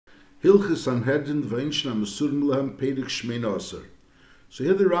Hilchis Sanhedrin V'Einshna Mesurim Lehem Pedig Shmeina Aser. So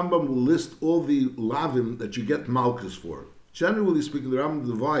here the Rambam will list all the lavim that you get malchus for. Generally speaking, the Rambam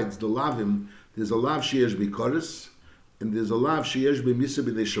divides the lavim. There's a lav sheyesh b'koris, and there's a lav sheyesh b'misa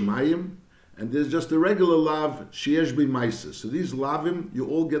b'nei shemayim, and there's just a regular lav sheyesh b'maisa. So these lavim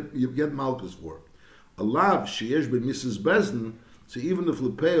you get malchus for. A lav sheyesh b'misas bezin. So even if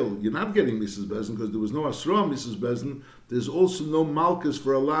lepel, you're not getting Mrs. Bezin because there was no Asra Mrs. Bezin, there's also no Malchus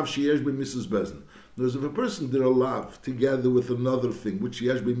for a lav sheyesh by Mrs. Bezin. Whereas if a person did a lav together with another thing, which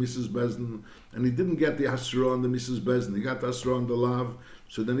yesh by Mrs. Bezin, and he didn't get the Asra on the Mrs. Bezin, he got the Asra on the lav,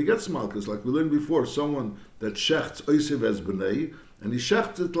 so then he gets Malchus. Like we learned before, someone that shechts Oisev as B'nai, and he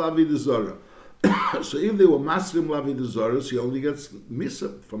shechts it Lavi de Zora. So if they were Masrim Lavi de Zora, so he only gets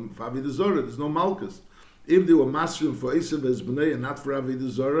Misa from Favi de Zora, there's no Malchus. If they were masrim for Esav as B'nai and not for Avodah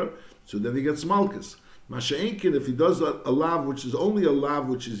Zarah, so then he gets malchus. Masha'enkin, if he does a lav which is only a lav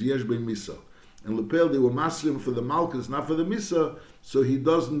which is yesh bei misa, and lepel they were masrim for the malchus, not for the misa, so he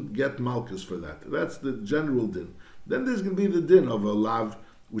doesn't get malchus for that. That's the general din. Then there's going to be the din of a lav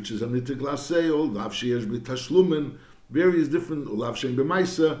which is a nitik laseo, lav sheyesh bei tashlumin, various different lav shein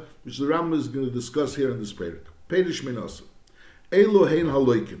b'maisa, which the Rambam is going to discuss here in this parak. Perish minasa. Elo hein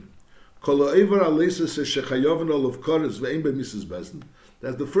haloikim. That's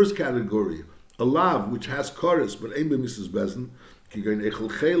the first category. A lav which has chorus but ain't b'misas bezin, kigain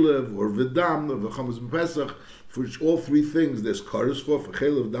echel chelev or v'dam or v'chametz b'pesach, for which all three things there's chorus for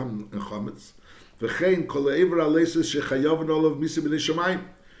chelev, dam, and chametz. V'chein kol ha'ever aleses shechayav olav misa b'nei shamayim,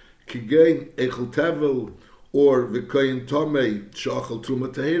 kigain echel tevel or v'koyin tomei she'achel truma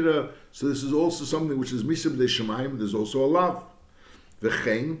tehira. So this is also something which is misa b'nei shamayim. There's also a lav.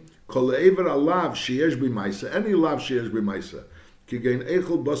 V'chein kol ha'ever alav sheyesh b'maisa, any lav sheyesh b'maisa, kigain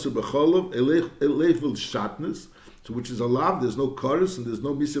echel basar b'cholav elefel shatnez, so which is a lav, there's no chorus and there's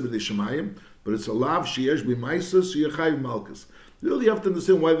no misa b'nei shamayim, but it's a lav sheyesh b'maisa, so you're chayiv malchus. Really, you have to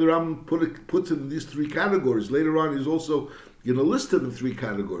understand why the Ram puts it in these three categories. Later on, he's also going to list it in three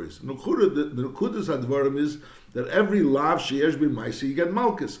categories. The Nukudas Advarim is that every lav sheyesh b'maisa, you get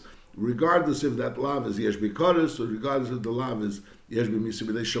malchus, regardless if that lav is yesh b'chorus, or regardless if the lav is yesh b'misa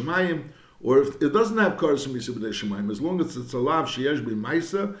b'nei shamayim, or if it doesn't have chorus and misa b'nei shamayim, as long as it's a lav sheyesh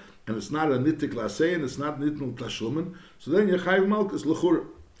b'maisa, and it's not a nitik lasei, and it's not nitnul tashlumen, so then you're chayiv malchus l'chura.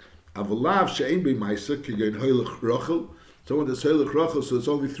 Avalav she'ein b'maisa, kigain hoylech rochel, someone that's hoylech rochel, so it's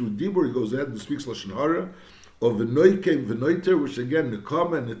only through dibur, he goes ahead and speaks lashon hara, or v'noikem v'noiter, which again,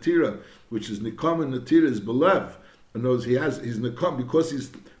 nikama and natira, which is nikama and natira is belev, and knows he's nikam, because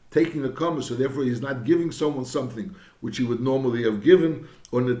he's taking the kama, so therefore he's not giving someone something which he would normally have given.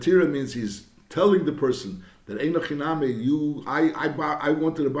 Or natira means he's telling the person that I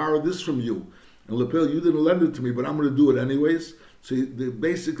wanted to borrow this from you, and lepel, you didn't lend it to me, but I'm going to do it anyways. So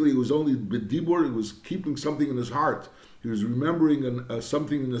basically, it was only b'dibur. He was keeping something in his heart. He was remembering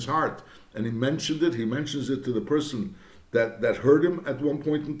something in his heart, and he mentioned it. He mentions it to the person that heard him at one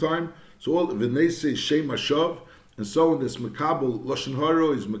point in time. So all v'neisei shem hashav. And so in this Makabal Lashon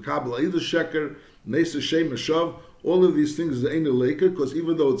Haro is Makabal Eida Sheker, Nesa Shem Hashav, all of these things is Ein Leika, because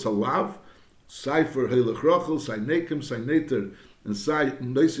even though it's a lav, Saifer Heilach Rochel, Sai Nekim, Sai Neter, and Sai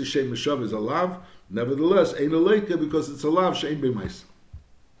Nesa Shem Hashav is a lav, nevertheless Ein Leika, because it's a lav Shein B'maisa.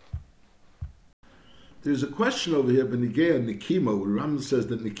 There's a question over here, Benigea Nikima, where Rambam says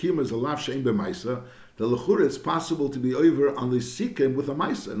that Nikima is a lav Shein B'maisa. The lechura, it's possible to be over on the sikim with a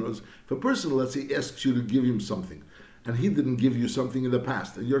maisa. In other words, if a person, let's say, asks you to give him something, and he didn't give you something in the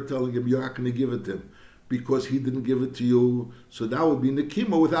past, and you're telling him you're not going to give it to him because he didn't give it to you, so that would be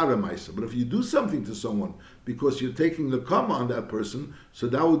nekima without a maisa. But if you do something to someone because you're taking the kama on that person, so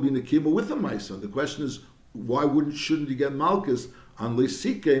that would be nekima with a maisa. The question is, why shouldn't you get malchus on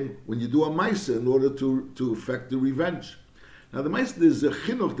sikim when you do a maisa in order to effect the revenge? Now the maisa, there's a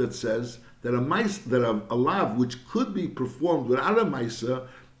chinuch that says that a lav which could be performed without a maisa,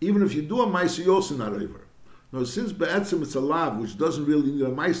 even if you do a maisa, you're also not over. Now, since be'etzim it's a lav which doesn't really need a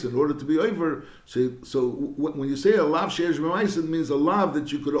maisa in order to be over, so when you say a lav sheyesh b'maisa, it means a lav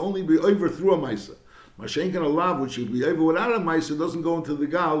that you could only be over through a maisa. Mashenkin a lav which you be over without a maisa doesn't go into the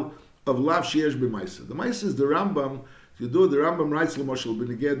gal of lav sheyesh b'maisa. The maisa is the Rambam. If you do it, the Rambam writes l'moshel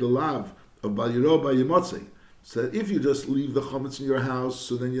b'neged the lav of bal yiro bal yimotzei. So if you just leave the chametz in your house,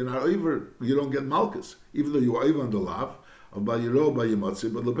 so then you're not over, you don't get malchus, even though you are over on the lav of bal yiro bal yimotzei,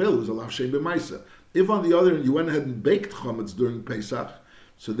 but lepel is a lav shein b'maisa. If on the other hand you went ahead and baked chametz during Pesach,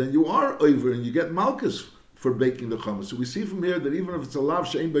 so then you are over and you get malchus for baking the chametz. So we see from here that even if it's a lav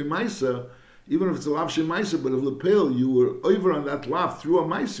shein b'maisa, even if it's a lav shein maisa, but if lepel you were over on that lav through a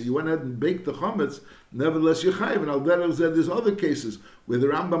maisa, you went ahead and baked the chametz, nevertheless you're chayiv. And al derech zeh, there's other cases where the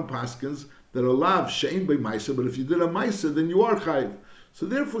Rambam paskins that are lav she'ein by Maisa, but if you did a Maisa, then you are chayiv. So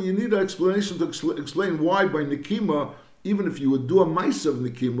therefore, you need an explanation to explain why by Nikima, even if you would do a Maisa of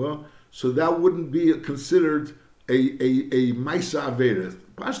Nikima, so that wouldn't be considered a Maisa Averet.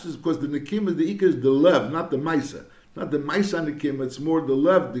 Pashtus is because the Nikima, the Ikar is the lev, not the Maisa. Not the Maisa Nikima, it's more the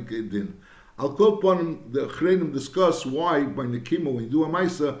lev din. I'll call upon the Chreinim discuss why by Nikima, when you do a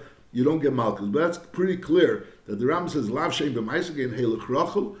Maisa, you don't get Malchus. But that's pretty clear that the Ram says, Lav Shein b'Maisa, again, Heilach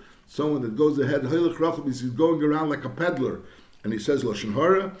Rachel, someone that goes ahead, Heilach Rachel, means he's going around like a peddler. And he says Lashon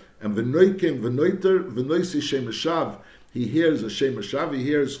Hara, and v'noikem v'noiter v'noisi shem hashav. He hears a shem hashav, he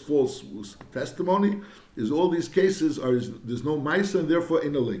hears false testimony. Is all these cases there's no Maisa and therefore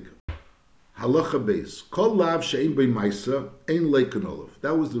ain't a lake. Halacha beis. Kol lav she'ein bei Maisa ain't leiken olav.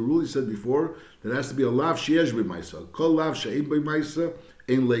 That was the rule he said before. That has to be a lav sheyesh bei Maisa. Kol lav she'ein bei Maisa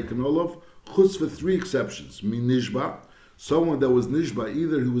ain't leiken olav. Chutz for 3 exceptions. Min nishba, someone that was nishba,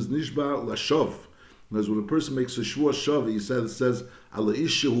 either he was nishba lashov. Because when a person makes a shvua shavi, he says ala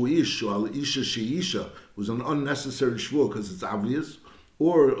isha hu ish or ala isha she isha, was an unnecessary shvua because it's obvious.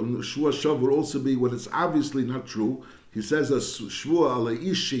 Or shvua shav would also be when it's obviously not true. He says a shvua ala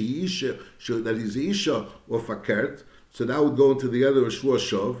isha isha that he's isha or fakert, so that would go into the other shvua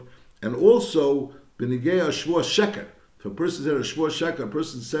shav. And also benigei a shvua sheker. If a person said a shvua sheker, a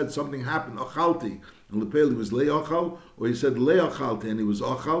person said something happened achalti. And lepel he was le'achal, or he said le'achalti and he was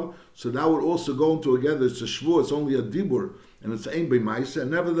achal, so that would also go into together. It's a shvur, it's only a dibur, and it's ein b'maisa,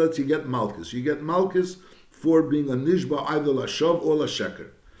 and nevertheless you get malchus. You get malchus for being a nishba, either lashov or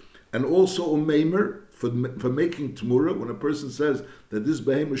lasheker. And also a meimer, for making tmura, when a person says that this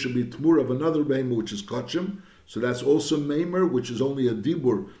behemoth should be tmura of another behemoth which is kachim, so that's also meimer, which is only a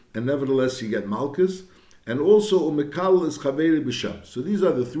dibur, and nevertheless you get malchus. And also umekal is chaveri b'sham. So these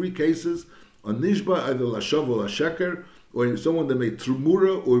are the 3 cases. A nishba, either lashav or lasheker, or someone that made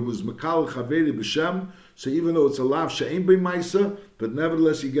trumura, or it was mekal chaveri b'shem. So even though it's a lav she'ein b'maisa, but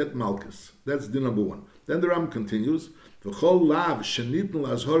nevertheless you get malchus. That's the number 1. Then the Ram continues, v'chol lav shenitn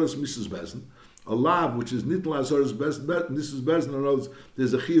l'azhoras misas bezin, a lav which is nitn l'azhoras misas bezin, in other words,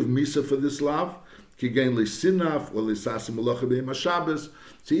 there's a chi of misa for this lav, kigain le'sinaf, or le'sasim malacha b'hem HaShabbos.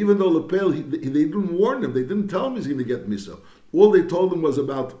 So even though lepel, they didn't warn him, they didn't tell him he's going to get misa. All they told him was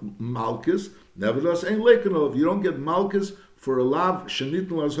about malchus. Nevertheless, ain't leikenol. You don't get malchus for a lav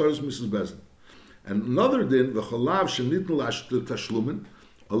shenitn l'azhoras misas bezin. And another din, the chalav shenitn l'tashlumin,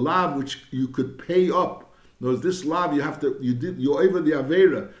 a lav which you could pay up. In other words, this lav you over the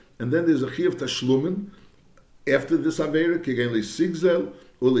avera, and then there's a chi of tashlumin after this avera. Kigen le'sigzel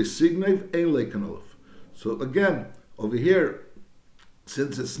or le'signev ain't leikenol. So again, over here,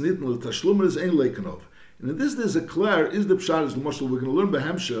 since it's nitn l'tashlumin, is ain't leikenol. And in this there's a clear, is the pshat is the mashal. We're going to learn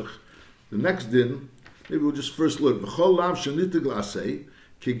behemshech, the next din. Maybe we'll just first look. V'chol lav shenitig l'asei,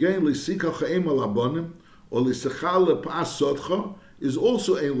 kigein l'sika cha'im al-abonim, or l'sechal le'pa'as sodcha, is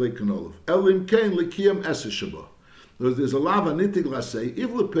also ein leikenolav. Elim kein l'kiyam esa shaba. There's a lav anitig l'asei, if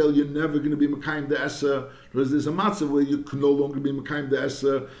lepel you're never going to be mekayim the esa, there's a matzah where you can no longer be mekayim the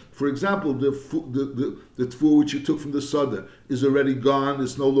esa. For example, the tfuah which you took from the soda is already gone,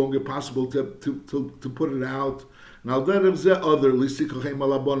 it's no longer possible to put it out. Now there is the other, l'sikachem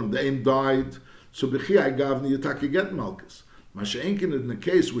alabonim, the aim died, so b'chiyai gavni yitaki get malchus. Masha'enkin in the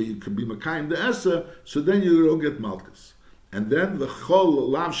case where you could be mekayim the esa, so then you don't get malchus. And then the chol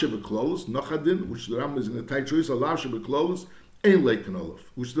lav shebeklolos, nachadin, which the Rambam is going to titrate, a lav shebeklolos, ein leiken olav,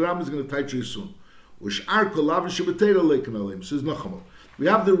 which the Rambam is going to titrate soon. Which arko lav shebetera leiken olav, says Nachamol. We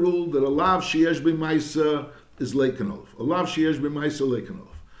have the rule that a lav sheyesh b'maisa is leiken olav. A lav sheyesh b'maisa leiken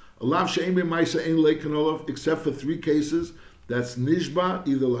olav. A lav she'ein b'maisa ein leiken olav, except for 3 cases. That's nishba,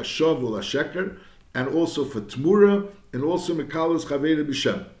 either lashov or lasheker, and also for tmura, and also mekalos chaveri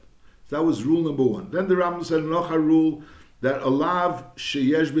b'shem. That was rule number 1. Then the Rambam said another rule, that a lav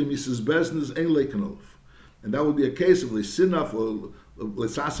sheyesh b'misas bezin is ein leiken olav, and that would be a case of lesinaf or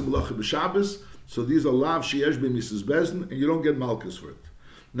lesasim malacha b'Shabbos. So these are lav sheyesh b'misas bezin, and you don't get malchus for it.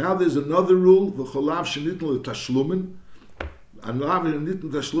 Now there's another rule: v'cholav shenitn l'tashlumin, and lav shenitn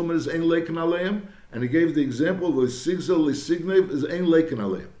l'tashlumin is ein leiken aleim, and he gave the example of lesigzel lesignev is ein leiken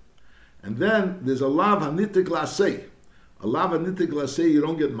aleim. And then there's a lav hanitik lasei. A lav hanitik lasei you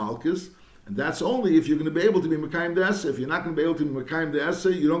don't get malchus. And that's only if you're going to be able to be Mekayim the Esa. If you're not going to be able to be Mekayim the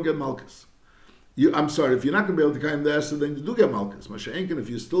Esa, you don't get Malchus. If you're not going to be able to Mekayim the Esa, then you do get Malchus. Masha'enkin, if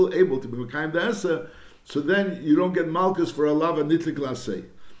you're still able to be Mekayim the Esa, so then you don't get Malchus for a lav anitlik lasei.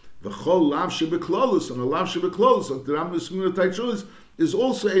 V'chol lav shebeklolus, and a lav shebeklolus, like the Rambam Yisrael Taichus, is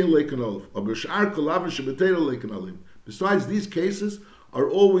also ein leiken olav. Or b'shar kol lav shebetera leiken alim. Besides, these cases are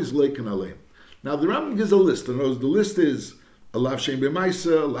always leiken alim. Now the Rambam gives a list. In other words, the list is a lav shein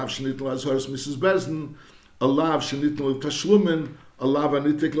b'maisa, a lav shenitn l'azharas Mrs. Bezdin, a lav shenitn l'tashlumin, a lav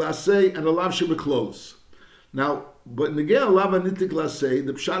anitik l'asei, and a lav shebeklos. Now, but negei a lav anitik l'asei,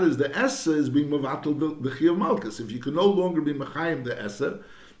 the pshat is the essa is being mavatal the chiyuv malchus. If you can no longer be mechayim the essa,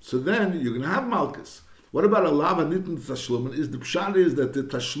 so then you're going to have malchus. What about a lav anitik tashlumin? Is the pshat is that the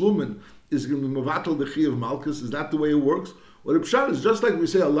tashlumin is going to be mavatal the chiyuv malchus? Is that the way it works? Well, the pshat is just like we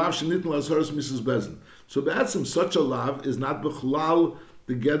say a lav shenitn l'azharas Mrs. Bezdin. So be'etzim, such a lav is not b'chlal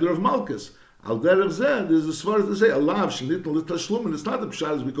the gather of malchus. Al derech zeh, there's a svara to say a lav shenitn l'tashlumin. It's not the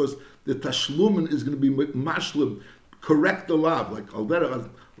pshat is because the tashlumin is going to be mashlim, correct the lav. Like al derech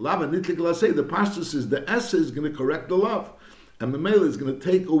lav anitik l'asei, the pashtus is the essa is going to correct the lav, and the mele is going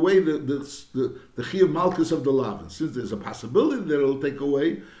to take away the chiyuv malchus of the lav. And since there's a possibility that it'll take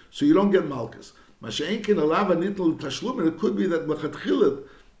away, so you don't get malchus. Masha'enkin a lav anitik l'tashlumin. It could be that l'chatchilah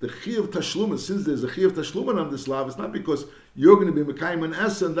the chiyuv tashlumin, since there's a chiyuv tashlumin on this lav, it's not because you're going to be mekayim an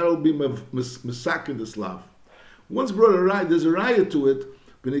essa and that'll be misak in this lav. Once brought a raya, there's a raya to it.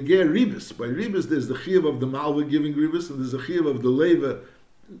 B'negei ribis. By ribis, there's the chiyuv of the malva giving ribis, and there's a chiyuv of the leva,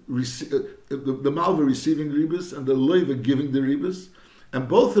 the malva receiving ribis, and the leva giving the ribis. And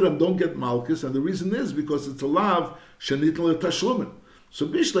both of them don't get malchus, and the reason is because it's a lav shenitn l'tashlumin. So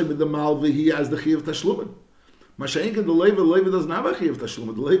bishlei with the malva, he has the chiyuv tashlumin. Masha'enkin the leva doesn't have a chiyuv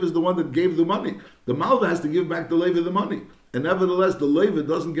tashlumin. The leva is the one that gave the money. The malva has to give back the leva the money, and nevertheless the leva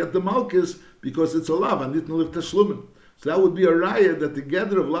doesn't get the malchus because it's a lav and nitn lev tashlumin. So that would be a raya that the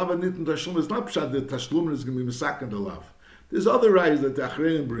gather of lav and nitn tashlumin is not pshat that tashlumin is going to be misak and the lav. There's other rayas that the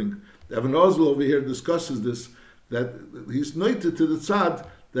Achreinim bring. The Evan Oslo over here discusses this, that he's noted to the tzad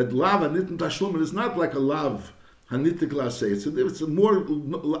that lav and nitn tashlumin is not like a lav hanitik lasei. It's a more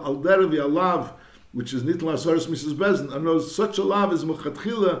al deravi a lav, which is nitn l'azharas Mrs. Bezdin. And knows such a lav is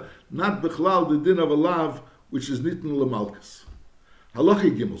mechatchila, not bechlal the din of a lav, which is nitn l'malchus.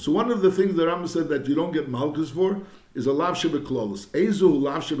 Halachi gimel. So one of the things that Rambam said that you don't get malchus for is a lav shebeklolos. Ezu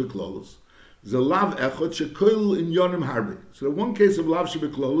lav shebeklolos is a lav echot shekoil in yonim harbe. So the one case of lav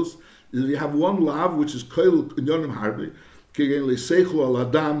shebeklolos is if you have one lav which is koil in yonim harbe, kegen leiseichlu al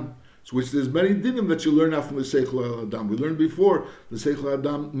adam, which there's many dinim that you learn out from leiseichlu al adam. We learned before leiseichlu al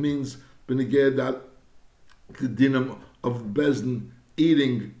adam means beneged that the dinim of Bezdin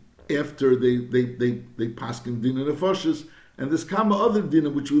eating after they paskin din and nefashis, and there's kama other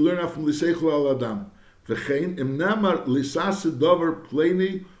dinim which we learn out from l'seichel al adam. V'chein im namar lisas davar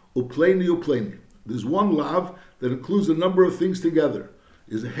pleni upleni. There's one lav that includes a number of things together.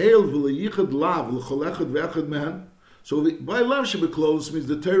 Is hail v'leyichad lav l'cholechad ve'echad mehen. So by lav shebeklos means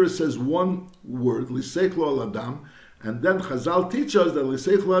the Torah says one word l'seichel al adam. And then Chazal teach us that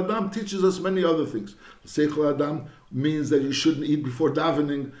L'seichel Adam teaches us many other things. L'seichel Adam means that you shouldn't eat before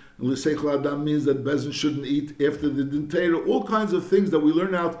davening. And L'seichel Adam means that Bezdin shouldn't eat after the Din Torah. All kinds of things that we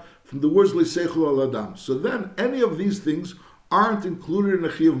learn out from the words L'seichel Adam. So then any of these things aren't included in a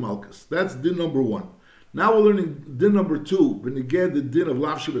Chiyuv Malchus. That's din number one. Now we're learning din number two, B'neged the din of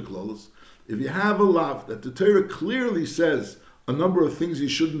Lav Shebeklolos. If you have a lav that the Torah clearly says a number of things you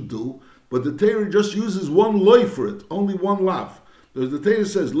shouldn't do, but the Torah just uses one loy for it, only one lav. Because the Torah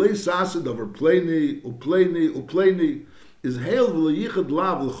says, Lei sasid over upleni, is hail v'leyichad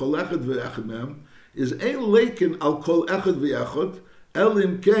lav l'chol echad v'echad mem, is ein leikin al kol echad v'echad,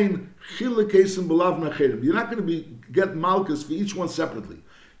 elim kein chilekesim b'lav nacherim. You're not going to get malchus for each one separately.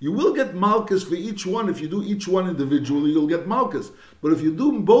 You will get malchus for each one. If you do each one individually, you'll get malchus. But if you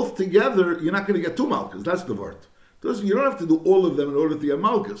do them both together, you're not going to get two malchus. That's the word. You don't have to do all of them in order to get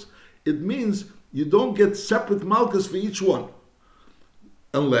malchus. It means you don't get separate malchus for each one.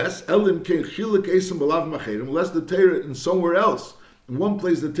 Unless the Torah in somewhere else, in one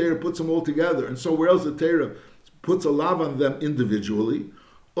place the Torah puts them all together, and somewhere else the Torah puts a lav on them individually.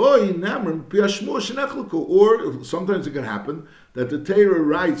 Or sometimes it can happen that the Torah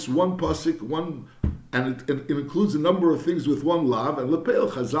writes one pasuk, and it includes a number of things with one lav, and lepel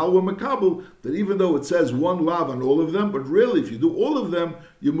chazal wa makabel, that even though it says one lav on all of them, but really if you do all of them,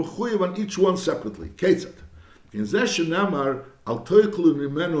 you mechuyev on each one separately. Ketzat. In zeh shenamar al toiklu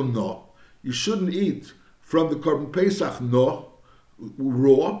nimenu no. You shouldn't eat from the korban pesach no,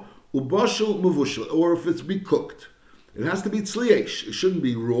 raw, ubashal mavushal, or if it's be cooked. It has to be tzliesh. It shouldn't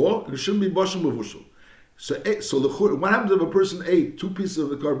be raw, and it shouldn't be bashal mavushal. So what happens if a person ate two pieces of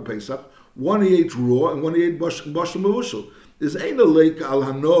the korban pesach? One he ate raw and one he ate bashal mavushal. Is ein a leik al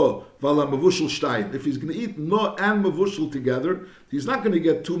hano val mavushal shtein. If he's going to eat no and mavushal together, he's not going to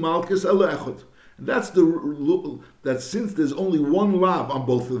get two malchus ela echad. And that's that since there's only one lav on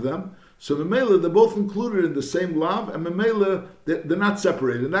both of them, So Memela, they're both included in the same lav, and Memela, they're not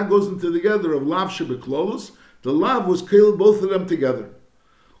separated. And that goes into together of lav shebeklolos. The lav was killed, both of them together.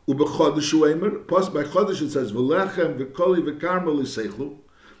 Ubechodesh uemer, plus by chodesh it says, v'lechem v'koli v'karmel iseichlu,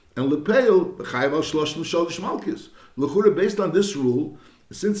 and lepeil v'chayav al shloshim sholish malkis. L'chura, based on this rule,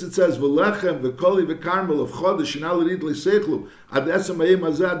 since it says v'lechem v'koli v'karmel of chodesh, you're not allowed to eat l'seichlu, ad esem hayim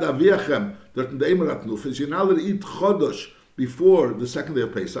hazeh ad aviachem, dort in the emerat nufis, you're not allowed to eat chodesh before the second day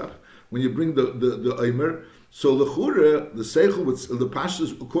of Pesach, when you bring the Eimer. So l'chura, the seichel, the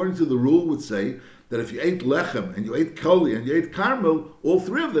pashtus, according to the rule, would say that if you ate lechem and you ate koli and you ate karmel, all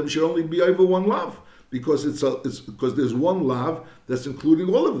three of them should only be over one lav, because it's because there's one lav that's including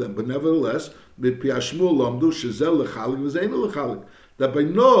all of them. But nevertheless, mit piashmul lamdu shezel lechalik v'zein lechalik. That by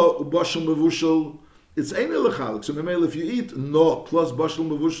no ubashal mevushal, it's ein lechalik. So memel, if you eat no plus bashal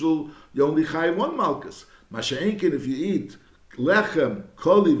mevushal, you only chayiv one malchus. Masha'enkin, if you eat lechem,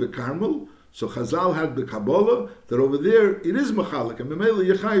 koli, v'karmel, so Chazal had the Kabbalah that over there it is machalik, and memel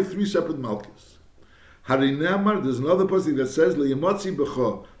you chayiv three separate malchus. Hari Nemar, there's another passage that says, Le'yimotzi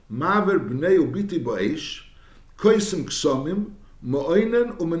b'cho, maver b'nei ubiti ba'esh, koisim ksomim,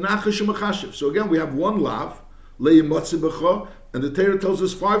 ma'oinen u'menachesh u'mechashev. So again, we have one lav, Le'yimotzi b'cho, and the Torah tells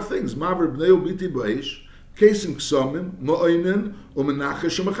us five things. Maver b'nei ubiti ba'esh, koisim ksomim, ma'oinen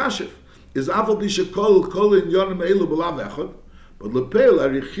u'menachesh u'mechashev. Is aval b'shekol kol in yonim eilu b'lav echad, but lepeil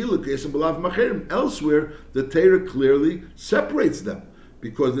arichilu koisim b'lav macherim. Elsewhere, the Torah clearly separates them.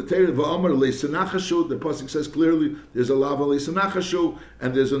 Because the Torah v'amar leisenachashu, the pasuk says clearly there's a lava leisenachashu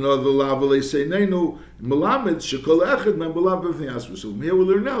and there's another lava leisenenu. Melamed shekol echad men b'lav b'vnei. So from here we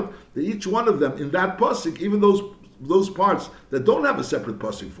learn out that each one of them in that pasuk, even those parts that don't have a separate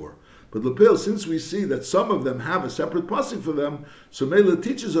pasuk for. But Lepil, since we see that some of them have a separate pasuk for them, so Mela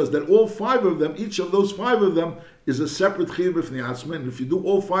teaches us that all five of them, each of those five of them, is a separate chiyuv b'fnei atzma. And if you do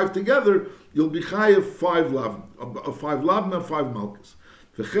all five together, you'll be chayiv five lav and five malchus.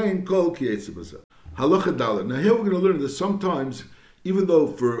 Halacha Dalet. Now here we're going to learn that sometimes, even though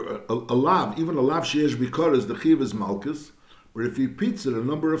for a lav, even a lav sheyesh bikaras, the chiyuv is malchus, but if he repeats it a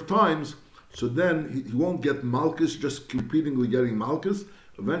number of times, so then he won't get malchus, just repeatedly getting malchus.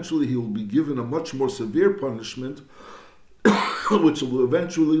 Eventually he will be given a much more severe punishment, which will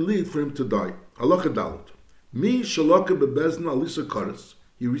eventually lead for him to die. Halacha Dalet. Mi shaloka bebezna alisa karas.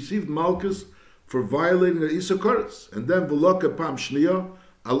 He received malchus for violating the isa karas, and then v'loka pam shniya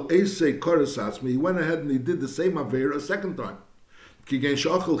al eisei karas atzmi. He went ahead and he did the same aver a second time. Kigen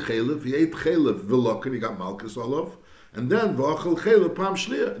shachal chelev, he ate chelev v'loka, and he got malchus olav, and then v'achal chelev pam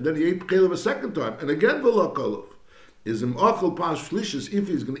shniya, and then he ate chelev a second time, and again v'loka olav. Is him achal pam shlishis, if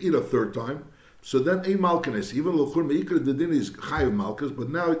he's going to eat a third time, so then ein malchus. Even lochur meikra the din is chayiv malchus, but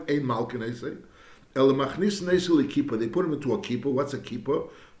now ein malchus. El machnis nesel kippah. They put him into a kippah. What's a kippah?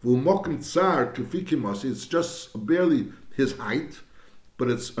 It's just barely his height, but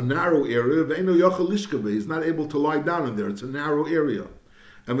it's a narrow area. He's not able to lie down in there. It's a narrow area.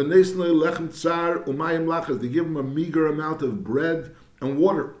 And they give him a meager amount of bread and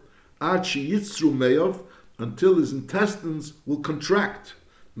water until his intestines will contract.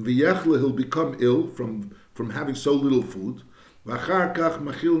 He'll become ill from having so little food. And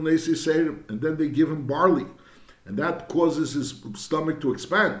then they give him barley, and that causes his stomach to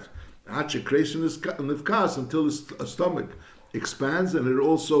expand. Until his stomach expands, and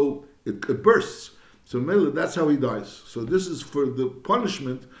it bursts. So that's how he dies. So this is for the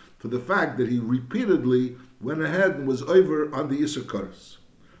punishment for the fact that he repeatedly went ahead and was over on the Issa Karas.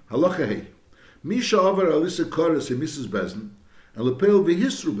 Halacha Hey. Misha over al Issa Karas and Mrs. Bezin, and Lepel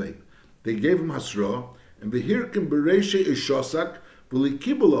Vehisrubei. They gave him Hasra, and Vehirkim Bereshe Ishosak,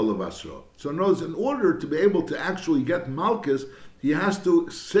 Velikibul Olav Hasra. So in order to be able to actually get Malchus, he has to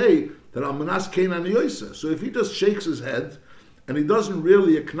say that Almanas Kenan Yoisa. So if he just shakes his head, and he doesn't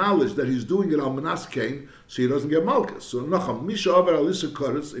really acknowledge that he's doing it Almanas Kain, so he doesn't get Malchus. So Nacham, Misha Avar Alisa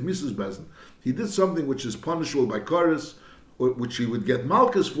Karas, Mrs. Bezin, he did something which is punishable by Karas, or which he would get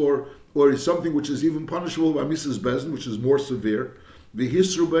Malchus for, or something which is even punishable by Mrs. Bezin, which is more severe.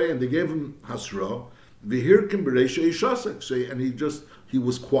 V'hisrubei, and they gave him Hasra. V'hirkim Beresha Ishasek. So, and he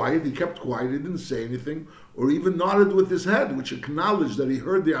was quiet, he kept quiet, he didn't say anything, or even nodded with his head, which acknowledged that he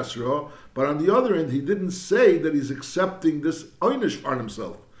heard the Asra, but on the other end, he didn't say that he's accepting this Einish on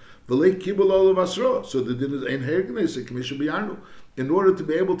himself. V'lei kibul olav Asra. So the din is ein hergnes, commission b'yarnu. In order to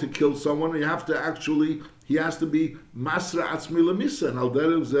be able to kill someone, he has to be masra atzmi lemisa. And al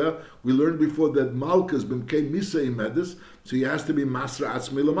derech we learned before that Malchus became misa imedis, so he has to be masra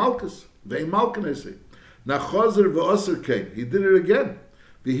atzmi lemalchus. Ve'im malkanesi. Now chazer v'oser came. He did it again.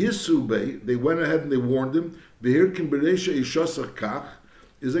 V'hisu bei. They went ahead and they warned him. V'hirkim beresha ishosach kach.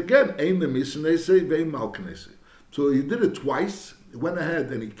 is again ein lemisinese vein malkanese. So he did it twice. He went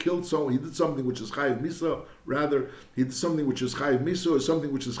ahead and he killed someone. He did something which is chayiv misa. Rather, he did something which is chayiv misa or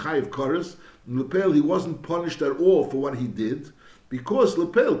something which is chayiv kares. In Lepel, he wasn't punished at all for what he did, because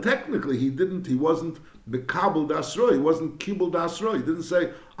Lepel, technically, he wasn't mekabel dasro, he wasn't kibul dasro. He didn't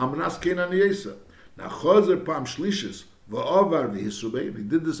say amanas kenan yesa. Now chazer pam shlishis va'avar v'hisubei. He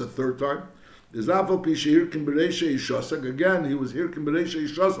did this a third time. Again, he was hirkim bereisha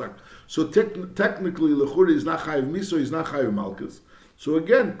ishasak. So technically, lechuri is not chayiv miso, he's not chayiv malchus. So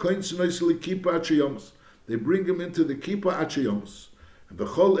again, koin sinoisli kipa achayomus. They bring him into the kipa achayomus. And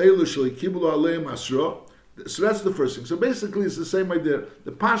v'chol elu sheli kibulu aleim asra. So that's the first thing. So basically, it's the same idea.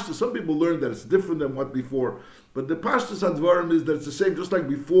 The pashtus, some people learn that it's different than what before, but the pashtus advarim is that it's the same, just like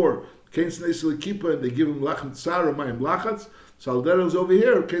before. Koin sinoisli kipa, and they give him lachem tzara mayim lachatz. So Aldero's over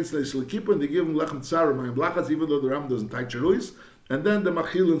here, Kensle Kippur, and they give him Lechem Tzara Mayim Lachatz, even though the Ram doesn't take Cheruis, and then the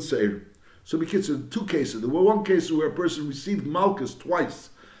Machil and Seir. So because in two cases, there were one case where a person received Malchus twice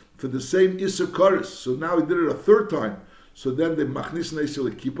for the same Isser Koris, so now he did it a third time. So then the Machnis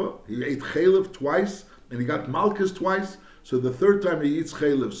Neisel Kippur, he ate Chalev twice, and he got Malchus twice, so the third time he eats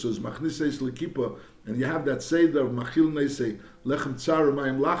Chalev, so it's Machnis Neisel Kippur, and you have that Seder of Machil Neisel Lechem Tzara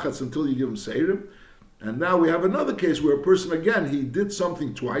Mayim Lachatz until you give him Seirim. And now we have another case where a person, again, he did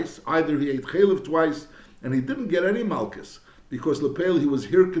something twice. Either he ate chalev twice, and he didn't get any malchus, because lepel he was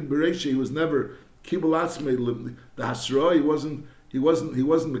hirkin bereisha, he was never kibul atzmei the hasra. He wasn't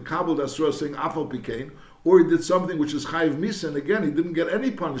mekabel the hasra saying afal pikein, or he did something which is chayiv misa, and again he didn't get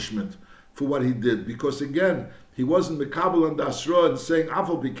any punishment for what he did, because again he wasn't mekabel on the hasra and saying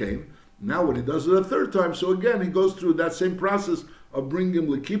afal pikein. Now when he does it a third time, so again he goes through that same process of bringing him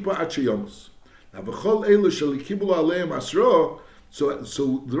lekipa achayomus. Now, so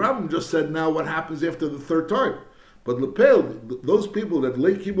the Rambam just said now what happens after the third time. But Lepel, those people that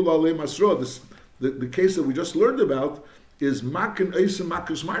lay kibul alei masro, the case that we just learned about is makin eisa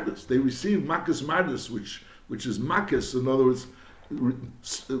makas mardus. They receive makas mardus, which is makas, in other words,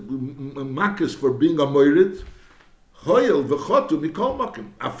 makas for being a moirid. Hoyel v'chotu mikol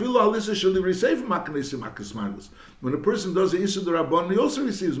makim. Afilu alisa shali receive makan eisa makas mardus. When a person does the Issa D'Rabbanan, he also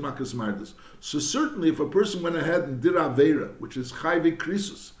receives Makas Mardus. So certainly if a person went ahead and did Aveira, which is Chayve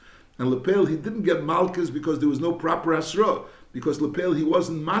Krisus, and Lepel, he didn't get Malkas because there was no proper Asra, because Lepel, he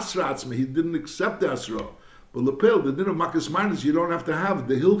wasn't Masratzme, he didn't accept the Asra. But Lepel, the din of Makas Mardus, you don't have to have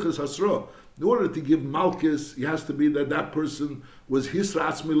the Hilchas Asra. In order to give Malkas, he has to be that person was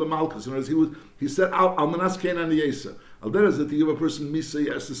Hisratzme LeMalkas. In other words, he said, Almanas Kein An Yesa. Al-Derez, that to give a person Misa, he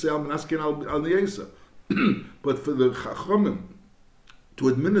has to say Almanas Kein An Yesa. But for the Chachomim to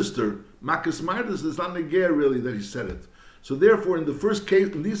administer Makas Mardus, there's not a ger really that he said it. So therefore, in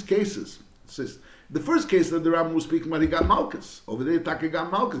these cases, the first case that the Rambam was speaking about, he got Malchus. Over there, Taka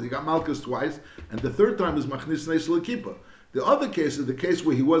got Malchus. He got Malchus twice, and the third time is Machnis Neisel Kippur. The other case is the case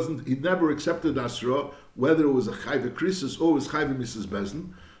where he never accepted Asra, whether it was a Chayve Krisus or it was Chayve Mrs.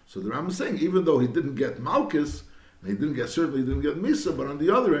 Bezin. So the Rambam is saying, even though he didn't get Malchus, certainly didn't get Misa, but on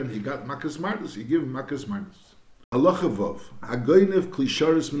the other end, he got Makas Mardus. He gave him Makas Mardus. Halacha Vov, Hagoynev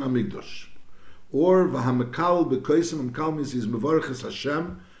Klisharis Min Hamikdash, or Vahamekal Bekoisim, Hamekal means he's Mevarches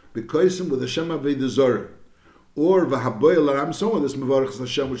Hashem, Bekoisim with Hashem Aveda Zorah, or Vahaboy Laram, someone that's Mevarches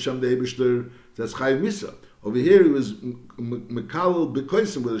Hashem with Shem the Eibishter, that's Chayiv Misa. Over here, he was Mekal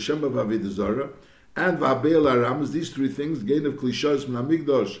Bekoisim with Hashem Aveda Zorah, and Vahaboy Laram is these three things, Goynev Klisharis Min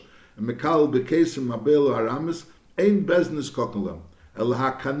Hamikdash, and Mekal Bekoisim Vahaboy Laram Ein business kokelam, el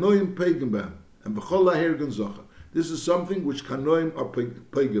ha-kanoim peigen and v'chol ha-hergen zocha. This is something which kanoim are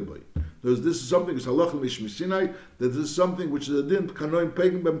peigen by. This is something, it's halach l'mishmisinai, that this is something which is a din, kanoim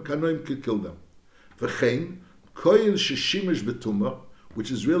peigen b'em, kanoim could kill them. V'chein, koyin sheshimish betumah, which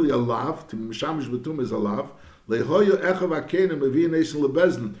is really a lav, to mishamish betumah is a lav, lehoyo echav ha-kenim eviyin eisen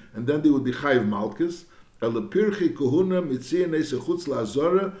lebezin, and then they would be chayiv malchus, el pirchi kohuna mitziyin eisen chutz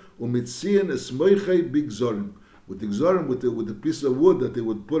la'azora, u'mitziyin esmoichei big zorim. With the gzorim, with the piece of wood that they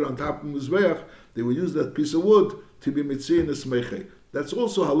would put on top of the mizbeach, they would use that piece of wood to be mitziyin esmeichei. That's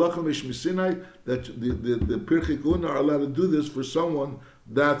also halacha mishmisinai, that the pirchei kohuna are allowed to do this for someone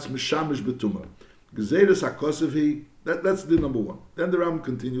that's mishamish betuma. Gezeres hakosevi, that's the number one. Then the Ram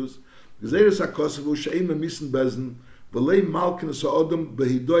continues, Gezeres hakosevu she'im emisen bezen v'lei malkin ha'odem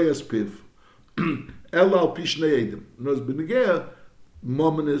behidoyas piv ela al pishnei edim. In other words, b'negea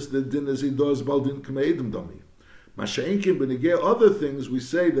mominus the din is hidoyas baldin k'mei edim dami. Masha'inkim b'negei other things, we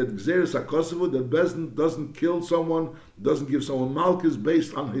say that Gzeres HaKosovo, that Bezdin doesn't kill someone, doesn't give someone malchus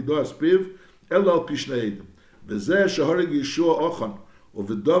based on Hidoas Piv, El al Pishnei Edim. V'zeh shehorig Yeshua Ochan, or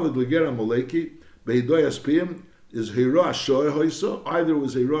v'David l'ger HaMoleki, beHidoas Piyim, is Hira Shoy Hoisa. Either it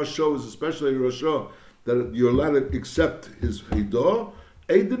was Hira Show, is especially Hira Show, that you're allowed to accept his Hidah.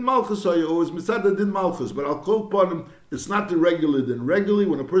 Eidin Malchus or is Mitzad Din Malchus. But I'll call upon him, it's not the regular din. Regularly,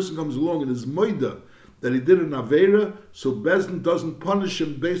 when a person comes along and is Moida that he did an Aveira, so Bezdin doesn't punish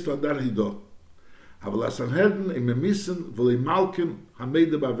him based on that Hidah. Havala Sanhedrin, Ememisen, V'le Malkim,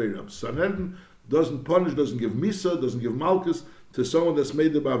 Hameida Ba'Aveira. Sanhedrin doesn't punish, doesn't give Misa, doesn't give Malchus to someone that's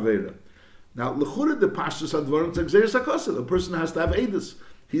made the Ba'Aveira. Now, L'chura de Pashtus Advarim Tzegzeres HaKosa. The person has to have Eidus.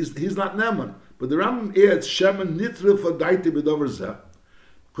 He's not Neman. But the Rambam adds Shemen Nitra Fadaiti B'Dover Zeh.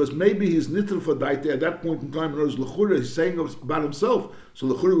 Because maybe he's Nitra Fadaiti at that point in time, in other words, L'chura, he's saying about himself. So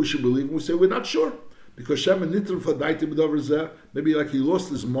L'chura we should believe him. We say we're not sure. Because Shemen Nitra Fadaiti B'Dover Zeh, maybe like he lost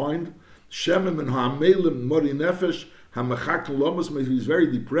his mind. Shemen Min Ha'amelim Mori Nefesh, Ha'machak Lomos, maybe he's very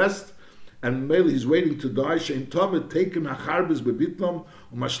depressed. And maybe he's waiting to die. Shein Tomet taken hacharbis bebitnom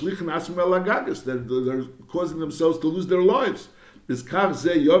umashlichen asmel agagas. They're causing themselves to lose their lives. So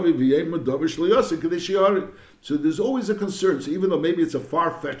there's always a concern. So even though maybe it's a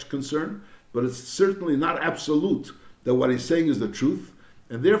far-fetched concern, but it's certainly not absolute that what he's saying is the truth,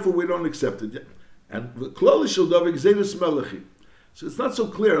 and therefore we don't accept it. And so it's not so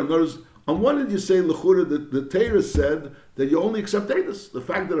clear. In other words, on one hand, you say l'chura that the Torah said that you only accept Eidus. The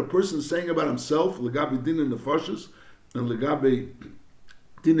fact that a person is saying about himself, legabe din nefashos and legabe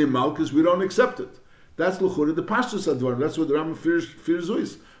din malchus, we don't accept it. That's l'chura the pashtus advarim. That's what the Rambam fears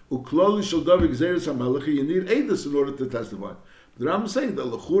is. Ukloli shel davik zeres hamalachi. You need Eidus in order to testify. The Rambam is saying that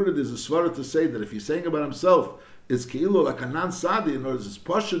l'chura there's a svara to say that if he's saying about himself, it's keilu like a non-sadi. In other words, it's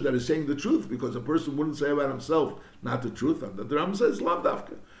pasha that is saying the truth, because a person wouldn't say about himself not the truth. And the Rambam says lav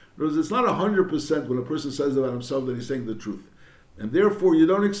dafka. In other words, it's not 100% when a person says about himself that he's saying the truth. And therefore, you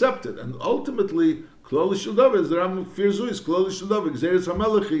don't accept it. And ultimately, Kloli Shuldav, as the Rambam fears is, Kloli Shuldav, Xeris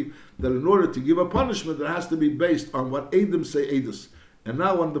HaMelechi, that in order to give a punishment, it has to be based on what Edom say Edus, and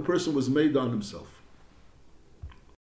not when the person was made on himself.